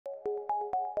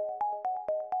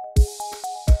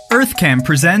EarthCam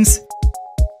presents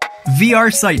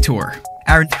VR Site Tour,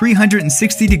 our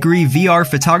 360-degree VR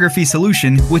photography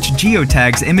solution which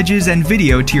geo-tags images and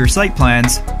video to your site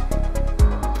plans,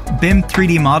 BIM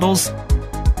 3D models,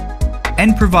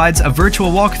 and provides a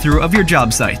virtual walkthrough of your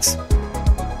job sites.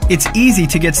 It's easy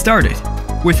to get started.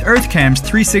 With EarthCam's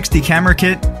 360 camera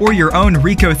kit or your own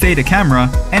Ricoh Theta camera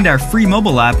and our free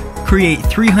mobile app, create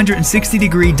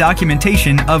 360-degree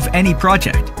documentation of any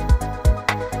project.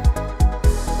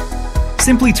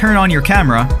 Simply turn on your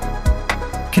camera,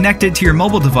 connect it to your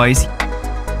mobile device,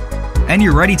 and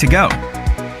you're ready to go.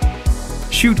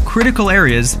 Shoot critical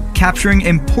areas, capturing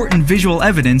important visual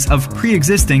evidence of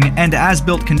pre-existing and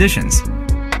as-built conditions.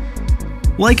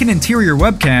 Like an interior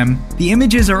webcam, the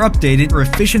images are updated for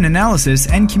efficient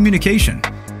analysis and communication.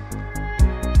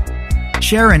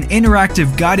 Share an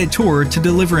interactive guided tour to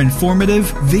deliver informative,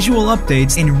 visual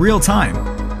updates in real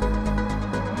time.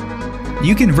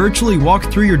 You can virtually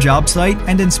walk through your job site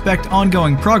and inspect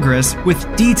ongoing progress with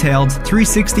detailed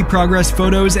 360 progress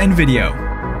photos and video.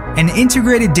 An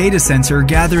integrated data sensor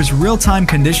gathers real-time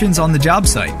conditions on the job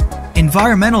site.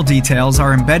 Environmental details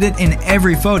are embedded in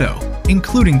every photo,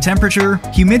 including temperature,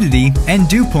 humidity, and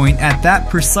dew point at that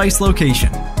precise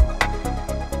location.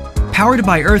 Powered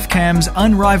by EarthCam's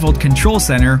unrivaled control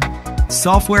center,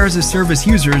 software as a service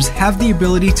users have the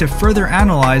ability to further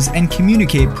analyze and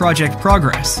communicate project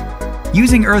progress.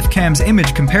 Using EarthCam's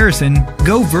image comparison,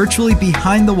 go virtually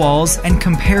behind the walls and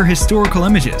compare historical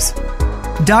images.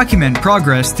 Document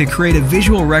progress to create a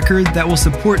visual record that will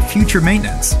support future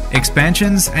maintenance,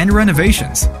 expansions, and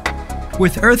renovations.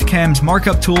 With EarthCam's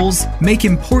markup tools, make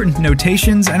important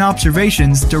notations and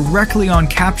observations directly on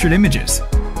captured images.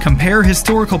 Compare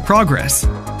historical progress,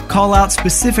 call out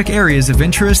specific areas of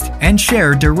interest, and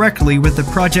share directly with the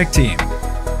project team.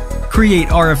 Create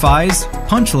RFIs,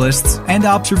 punch lists, and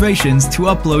observations to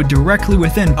upload directly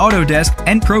within Autodesk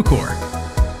and Procore.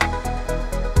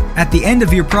 At the end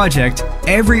of your project,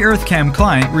 every EarthCam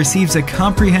client receives a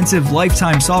comprehensive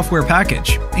lifetime software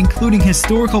package, including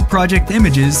historical project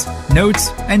images,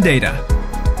 notes, and data.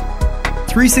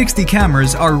 360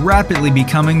 cameras are rapidly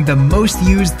becoming the most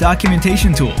used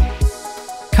documentation tool.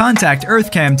 Contact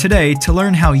EarthCam today to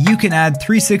learn how you can add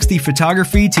 360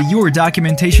 photography to your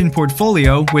documentation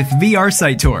portfolio with VR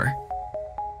Site Tour.